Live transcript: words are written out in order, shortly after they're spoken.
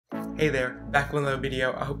Hey there, back with another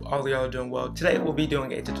video. I hope all of y'all are doing well. Today we'll be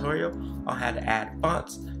doing a tutorial on how to add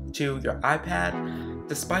fonts to your iPad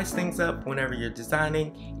to spice things up whenever you're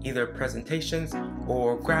designing either presentations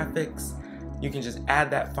or graphics. You can just add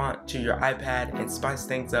that font to your iPad and spice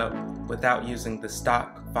things up without using the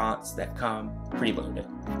stock fonts that come preloaded.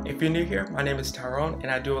 If you're new here, my name is Tyrone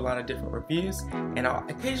and I do a lot of different reviews and I'll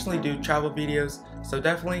occasionally do travel videos, so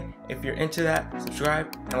definitely if you're into that,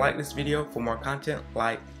 subscribe and like this video for more content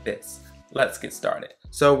like this. Let's get started.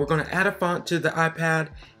 So we're going to add a font to the iPad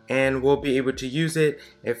and we'll be able to use it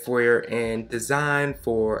if we're in design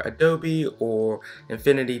for Adobe or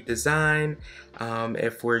Infinity Design,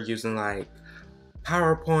 if we're using like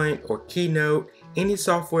PowerPoint or Keynote, any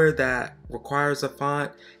software that requires a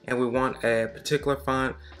font and we want a particular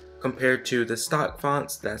font compared to the stock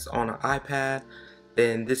fonts that's on an iPad,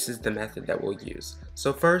 then this is the method that we'll use.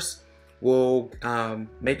 So first we'll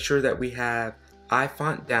make sure that we have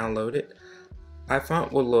iFont downloaded.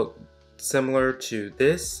 iFont will look similar to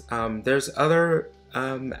this. There's other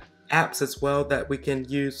apps as well that we can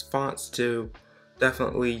use fonts to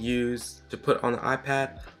definitely use to put on the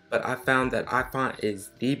iPad, but I found that iFont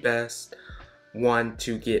is the best one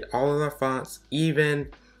to get all of our fonts. Even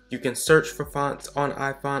you can search for fonts on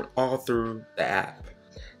iFont all through the app.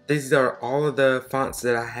 These are all of the fonts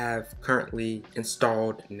that I have currently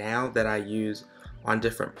installed now that I use on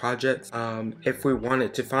different projects. If we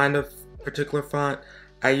wanted to find a particular font,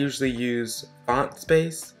 I usually use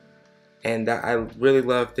FontSpace, and that I really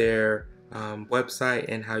love their website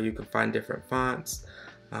and how you can find different fonts,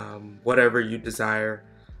 whatever you desire.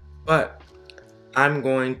 But I'm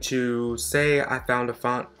going to say I found a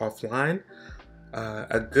font offline.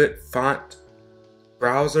 A good font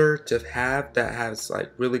browser to have that has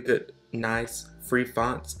like really good, nice, free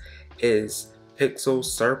fonts is Pixel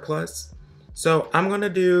Surplus. So I'm going to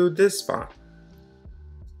do this font.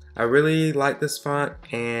 I really like this font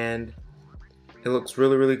and it looks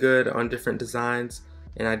really good on different designs,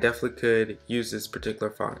 and I definitely could use this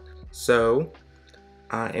particular font. So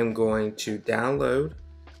I am going to download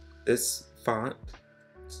this font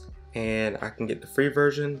and I can get the free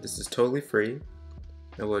version. This is totally free,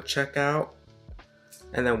 and we'll check out,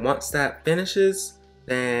 and then once that finishes,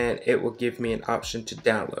 then it will give me an option to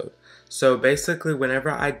download. So basically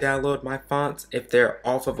whenever I download my fonts, if they're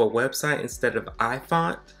off of a website instead of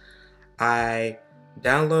iFont, I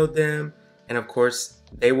download them, and of course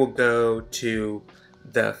they will go to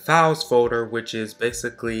the files folder, which is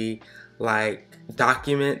basically like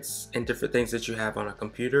documents and different things that you have on a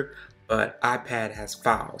computer, but iPad has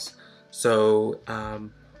files. So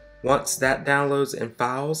once that downloads in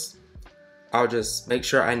files, I'll just make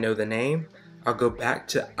sure I know the name. I'll go back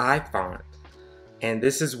to iFont, and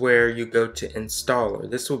this is where you go to installer.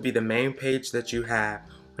 This will be the main page that you have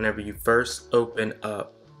whenever you first open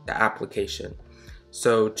up the application.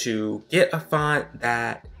 So to get a font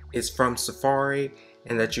that is from Safari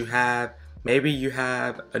and that you have, maybe you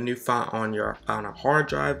have a new font on a hard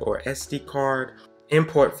drive or SD card,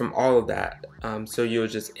 import from all of that. So you'll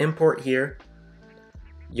just import here.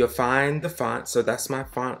 You'll find the font, so that's my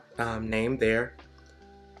font name there.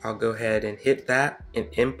 I'll go ahead and hit that and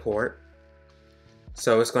import.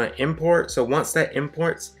 So it's going to import. So once that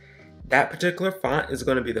imports, that particular font is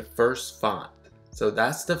going to be the first font. So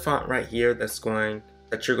that's the font right here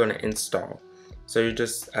that you're going to install. So you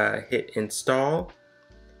just hit install.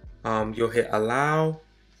 You'll hit allow,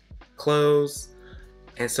 close,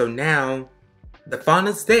 and so now the font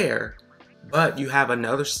is there, but you have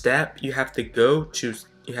another step. You have to go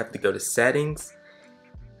to settings,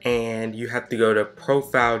 and you have to go to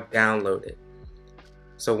profile downloaded.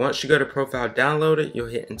 So once you go to profile downloaded, you'll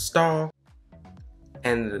hit install,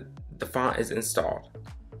 and the font is installed.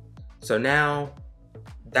 So now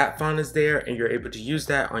that font is there, and you're able to use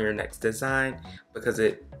that on your next design because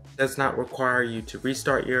it does not require you to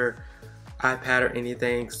restart your iPad or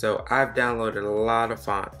anything. So I've downloaded a lot of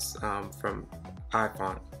fonts from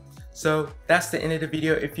iFont. So that's the end of the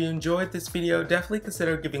video. If you enjoyed this video, definitely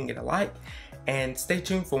consider giving it a like and stay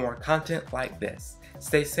tuned for more content like this.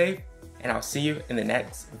 Stay safe, and I'll see you in the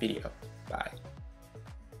next video. Bye.